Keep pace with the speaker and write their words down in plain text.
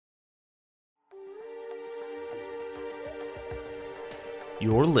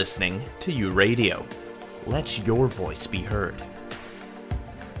You're listening to U Radio. Let your voice be heard.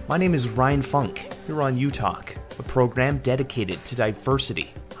 My name is Ryan Funk. You're on U-Talk, a program dedicated to diversity,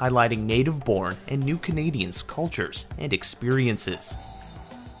 highlighting native-born and new Canadians' cultures and experiences.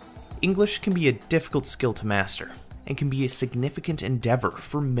 English can be a difficult skill to master and can be a significant endeavor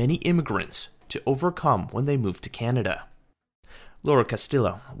for many immigrants to overcome when they move to Canada. Laura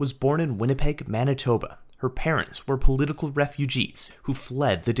Castillo was born in Winnipeg, Manitoba. Her parents were political refugees who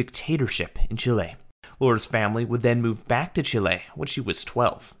fled the dictatorship in Chile. Laura's family would then move back to Chile when she was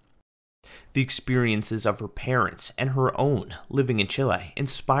 12. The experiences of her parents and her own living in Chile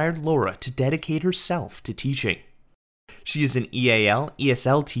inspired Laura to dedicate herself to teaching. She is an EAL,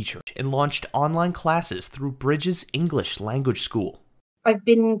 ESL teacher and launched online classes through Bridges English Language School. I've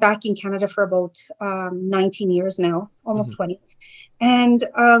been back in Canada for about 19 years now, almost 20. And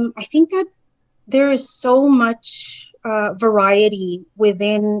I think that there is so much variety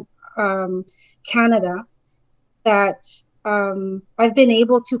within Canada that I've been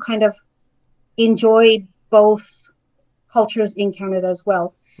able to kind of enjoy both cultures in Canada as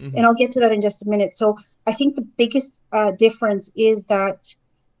well. And I'll get to that in just a minute. So I think the biggest difference is that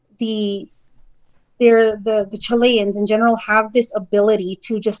the Chileans in general have this ability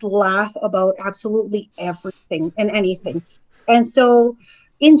to just laugh about absolutely everything and anything. And so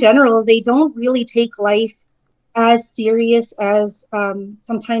in general, they don't really take life as serious as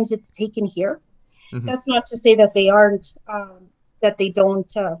sometimes it's taken here. That's not to say that they aren't, that they don't,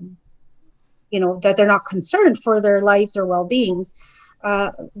 that they're not concerned for their lives or well-being,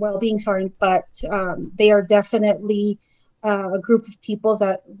 but they are definitely a group of people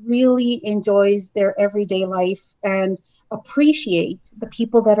that really enjoys their everyday life and appreciate the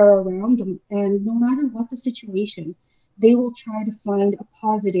people that are around them. And no matter what the situation, they will try to find a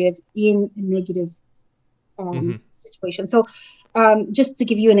positive in a negative situation. So just to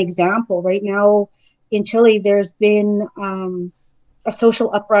give you an example, right now in Chile, there's been a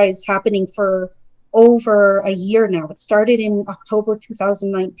social uprising happening for over a year now. It started in October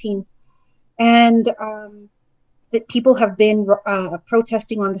 2019. And that people have been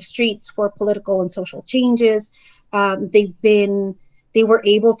protesting on the streets for political and social changes. They were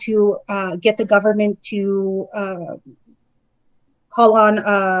able to get the government to call on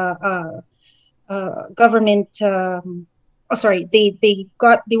government. They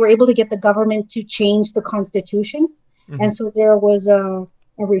were able to get the government to change the constitution, and so there was a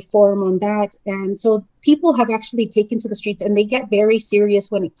reform on that. And so people have actually taken to the streets, and they get very serious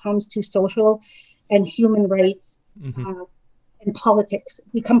when it comes to social and human rights and politics.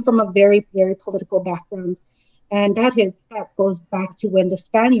 We come from a very, very political background, and that goes back to when the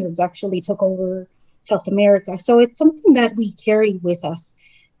Spaniards actually took over South America. So it's something that we carry with us.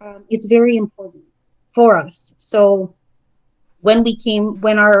 It's very important for us. So when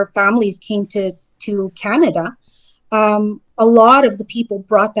our families came to Canada, a lot of the people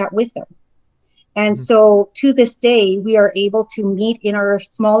brought that with them. And so to this day, we are able to meet in our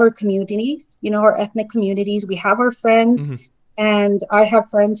smaller communities, our ethnic communities. We have our friends, and I have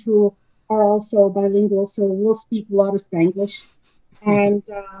friends who are also bilingual, so we'll speak a lot of Spanglish. And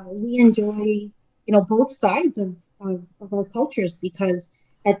we enjoy, both sides of our cultures, because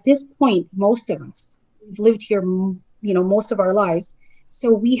at this point, most of us, we've lived here, most of our lives.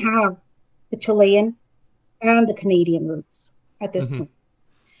 So we have the Chilean and the Canadian roots at this point.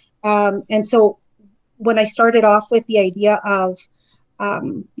 And so when I started off with the idea of,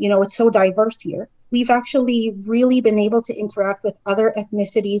 it's so diverse here, we've actually really been able to interact with other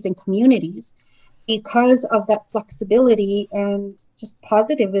ethnicities and communities because of that flexibility and just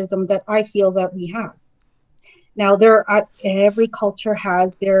positivism that I feel that we have. Now, every culture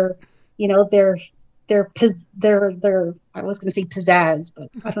has their I was going to say pizzazz, but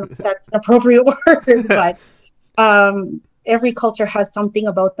I don't know if that's an appropriate word, but every culture has something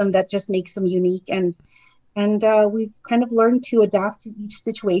about them that just makes them unique. And we've kind of learned to adapt to each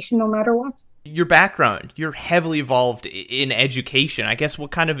situation no matter what. Your background, you're heavily involved in education. I guess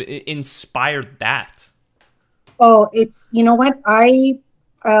what kind of inspired that? Oh, what?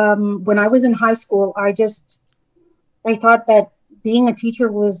 When I was in high school, I thought that being a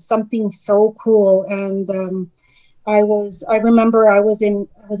teacher was something so cool. And I remember I was in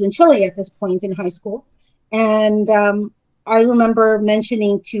Chile at this point in high school. And I remember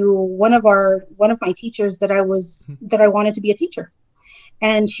mentioning to one of my teachers that I wanted to be a teacher.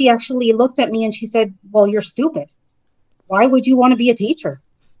 And she actually looked at me and she said, "Well, you're stupid. Why would you want to be a teacher?"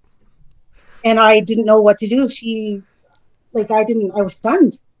 And I didn't know what to do. I was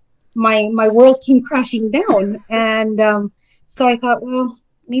stunned. My world came crashing down. And so I thought, well,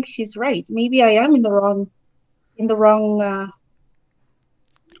 maybe she's right. Maybe I am in the wrong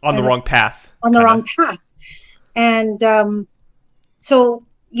On the wrong path. On the wrong path. And so,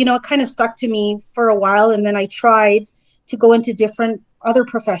 you know, it kind of stuck to me for a while. And then I tried to go into different other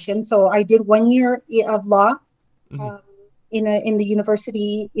professions. So I did 1 year of law in the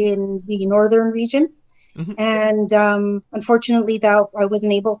university in the northern region. And unfortunately, that I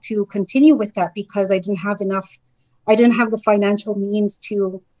wasn't able to continue with that because I didn't have the financial means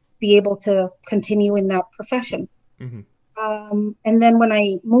to be able to continue in that profession. And then when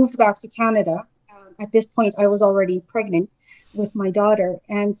I moved back to Canada, at this point, I was already pregnant with my daughter.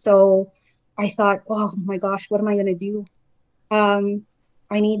 And so I thought, oh my gosh, what am I going to do?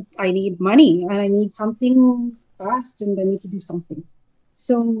 I need money and I need something fast and I need to do something.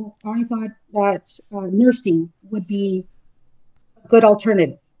 So I thought that nursing would be a good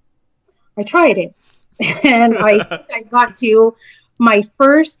alternative. I tried it and I got to my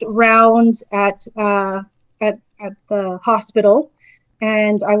first rounds at the hospital,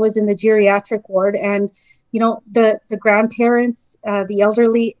 and I was in the geriatric ward, and you know, the grandparents, the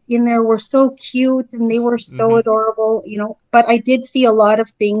elderly in there were so cute and they were so adorable, you know, but I did see a lot of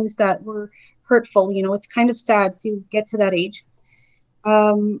things that were hurtful. You know, it's kind of sad to get to that age.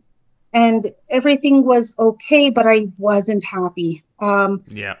 And everything was okay, but I wasn't happy.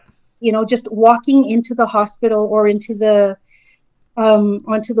 You know, just walking into the hospital or into the,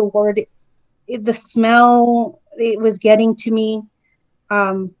 onto the ward, the smell, it was getting to me.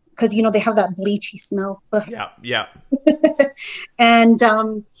 Because, you know, they have that bleachy smell. Yeah. And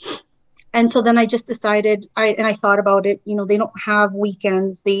so then I just decided, I thought about it, you know, they don't have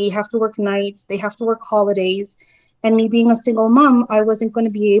weekends, they have to work nights, they have to work holidays. And me being a single mom, I wasn't going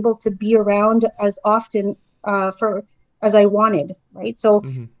to be able to be around as often as I wanted, right? So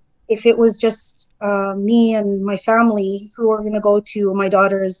if it was just me and my family who were going to go to my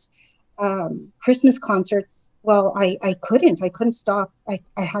daughter's Christmas concerts, well, I couldn't stop. I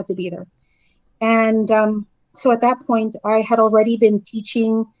had to be there. And so at that point, I had already been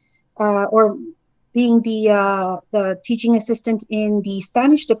teaching or being the teaching assistant in the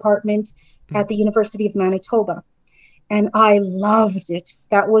Spanish department at the University of Manitoba. And I loved it.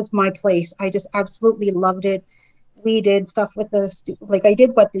 That was my place. I just absolutely loved it. We did stuff with I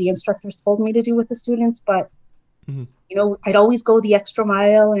did what the instructors told me to do with the students, but you know, I'd always go the extra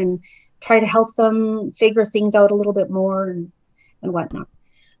mile and try to help them figure things out a little bit more and whatnot.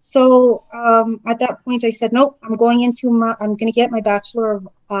 So at that point I said, nope, I'm going to get my Bachelor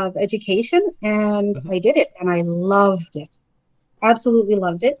of Education. And I did it and I loved it. Absolutely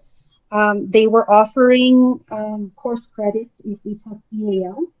loved it. They were offering course credits if we took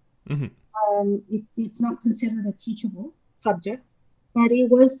EAL. It's not considered a teachable subject, but it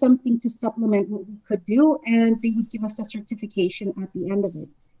was something to supplement what we could do. And they would give us a certification at the end of it.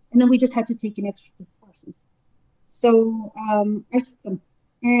 And then we just had to take an extra courses. So I took them.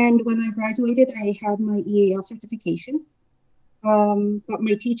 And when I graduated, I had my EAL certification. But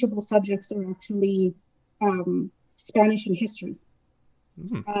my teachable subjects are actually Spanish and history.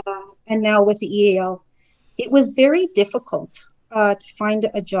 And now with the EAL, it was very difficult to find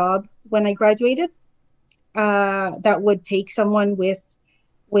a job when I graduated that would take someone with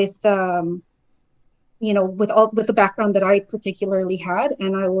you know, with the background that I particularly had.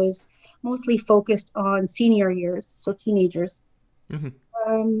 And I was mostly focused on senior years, so teenagers.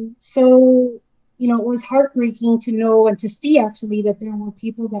 So, you know, it was heartbreaking to know and to see actually that there were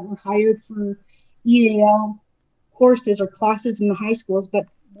people that were hired for EAL courses or classes in the high schools, but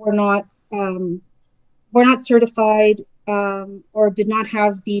were not certified or did not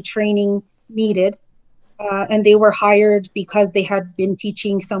have the training needed. And they were hired because they had been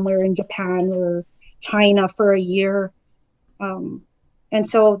teaching somewhere in Japan or China for a year. And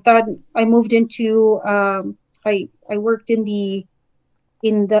so that I moved into, I worked in a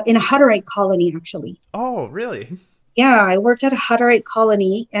Hutterite colony, actually. Oh, really? Yeah, I worked at a Hutterite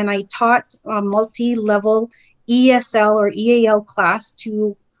colony and I taught a multi-level ESL or EAL class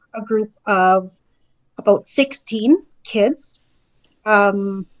to a group of about 16 kids.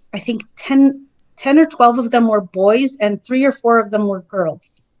 I think 10 or 12 of them were boys and 3 or 4 of them were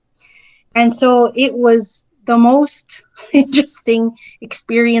girls. And so it was the most interesting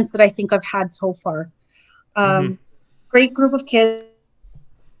experience that I think I've had so far. Great group of kids.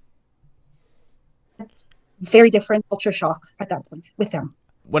 It's very different culture shock at that point with them.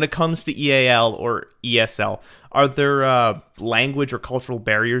 When it comes to EAL or ESL, are there language or cultural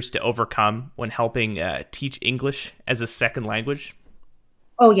barriers to overcome when helping teach English as a second language?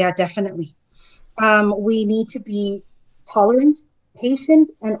 Oh, yeah, definitely. We need to be tolerant, patient,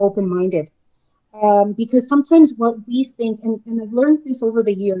 and open-minded. Because sometimes what we think, and I've learned this over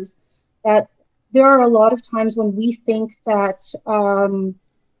the years, that there are a lot of times when we think that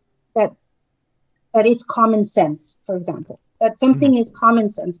that it's common sense, for example, that something is common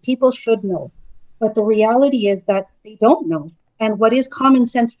sense. People should know. But the reality is that they don't know. And what is common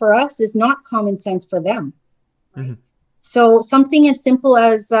sense for us is not common sense for them. Right? So something as simple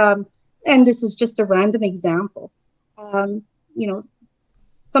as, and this is just a random example,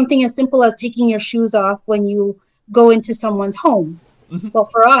 something as simple as taking your shoes off when you go into someone's home. Well,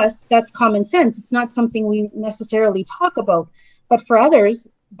 for us, that's common sense. It's not something we necessarily talk about. But for others,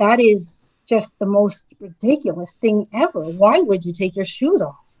 that is just the most ridiculous thing ever. Why would you take your shoes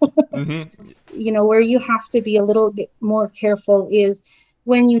off? Where you have to be a little bit more careful is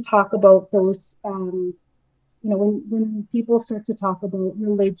when you talk about those, when people start to talk about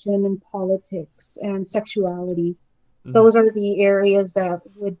religion and politics and sexuality, those are the areas that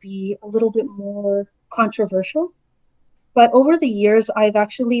would be a little bit more controversial. But over the years, I've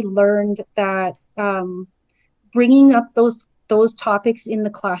actually learned that bringing up those topics in the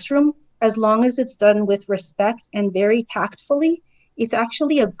classroom, as long as it's done with respect and very tactfully, it's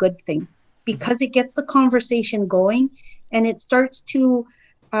actually a good thing because it gets the conversation going and it starts to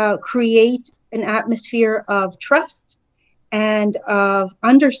create an atmosphere of trust and of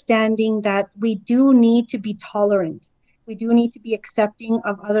understanding that we do need to be tolerant. We do need to be accepting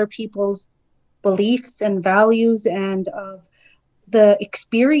of other people's beliefs and values and of the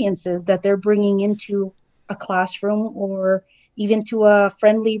experiences that they're bringing into a classroom or even to a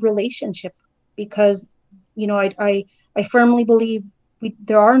friendly relationship. Because, I firmly believe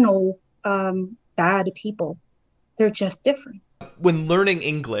there are no bad people. They're just different. When learning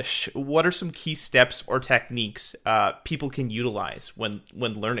English, what are some key steps or techniques people can utilize when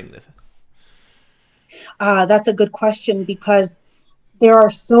learning this? That's a good question because there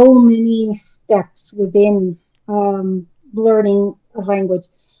are so many steps within learning a language.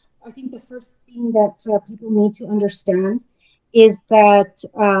 I think the first thing that people need to understand is that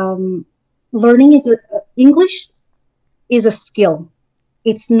learning English is a skill.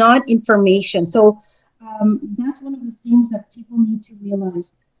 It's not information. So that's one of the things that people need to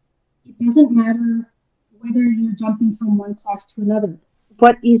realize. It doesn't matter whether you're jumping from one class to another.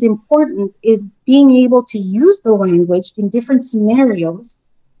 What is important is being able to use the language in different scenarios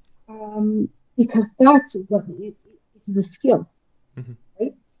because that's what it's the skill,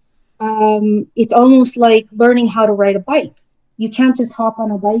 right? It's almost like learning how to ride a bike. You can't just hop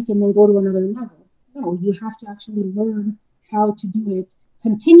on a bike and then go to another level. No, you have to actually learn how to do it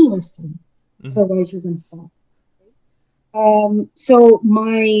continuously. Otherwise, you're going to fall.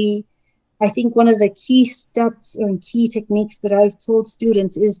 I think one of the key steps and key techniques that I've told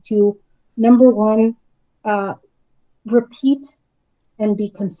students is to, number one, repeat and be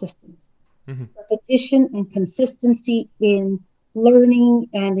consistent. Repetition and consistency in learning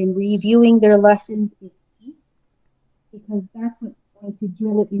and in reviewing their lessons is key because that's what's going to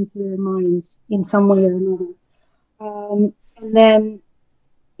drill it into their minds in some way or another. And then,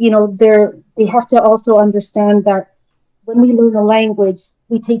 they have to also understand that when we learn a language,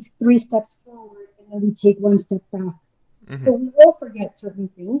 we take 3 steps forward and then we take 1 step back. So we will forget certain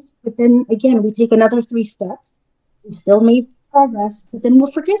things, but then again, we take another 3 steps. We've still made progress, but then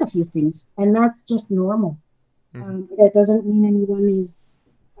we'll forget a few things. And that's just normal. That doesn't mean anyone is,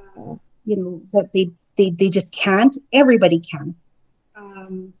 that they just can't. Everybody can,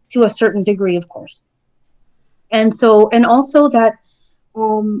 to a certain degree, of course. And also that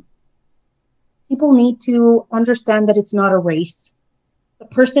people need to understand that it's not a race. The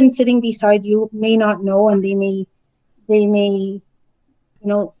person sitting beside you may not know, and they may,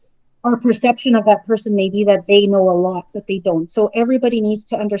 our perception of that person may be that they know a lot, but they don't. So everybody needs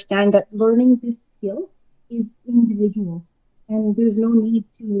to understand that learning this skill is individual, and there's no need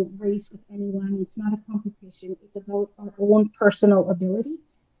to race with anyone. It's not a competition. It's about our own personal ability.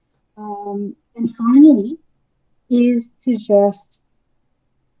 And finally, is to just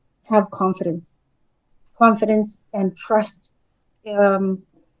have confidence and trust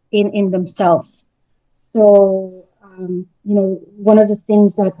in themselves. So, one of the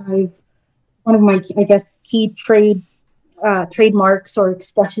things that one of my, I guess, key trademarks or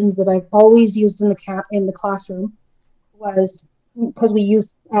expressions that I've always used in the classroom was because we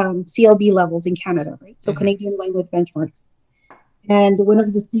use CLB levels in Canada, right? So Canadian language benchmarks. And one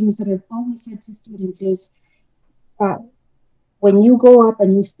of the things that I've always said to students is, when you go up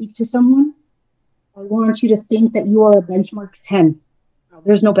and you speak to someone, I want you to think that you are a benchmark 10.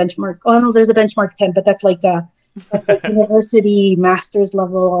 There's no benchmark. Oh no, there's a benchmark 10, but that's like university master's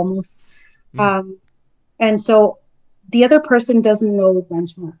level almost. And so the other person doesn't know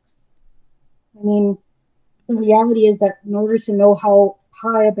benchmarks. I mean, the reality is that in order to know how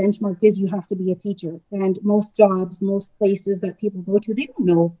high a benchmark is, you have to be a teacher. And most jobs, most places that people go to, they don't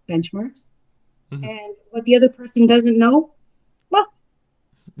know benchmarks. Mm-hmm. And what the other person doesn't know, well,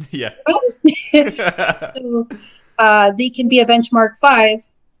 yeah. So they can be a benchmark 5.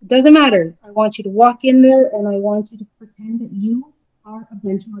 It doesn't matter. I want you to walk in there and I want you to pretend that you are a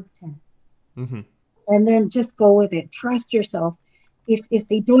benchmark 10. Mm-hmm. And then just go with it. Trust yourself. If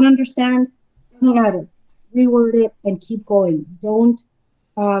they don't understand, doesn't matter. Reword it and keep going. Don't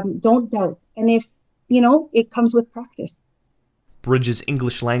doubt. And if, it comes with practice. Bridges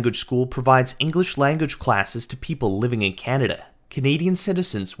English Language School provides English language classes to people living in Canada, Canadian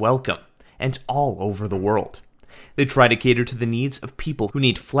citizens welcome, and all over the world. They try to cater to the needs of people who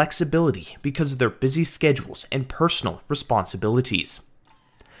need flexibility because of their busy schedules and personal responsibilities.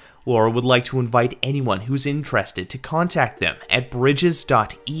 Laura would like to invite anyone who's interested to contact them at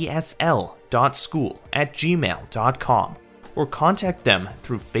bridges.esl.school@gmail.com or contact them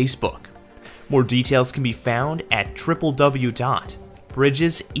through Facebook. More details can be found at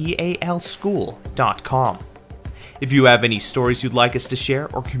www.bridgesealschool.com. If you have any stories you'd like us to share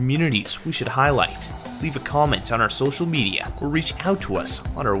or communities we should highlight, leave a comment on our social media or reach out to us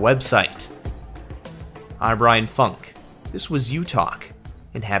on our website. I'm Ryan Funk. This was U Talk,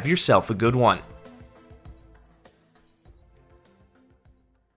 and have yourself a good one.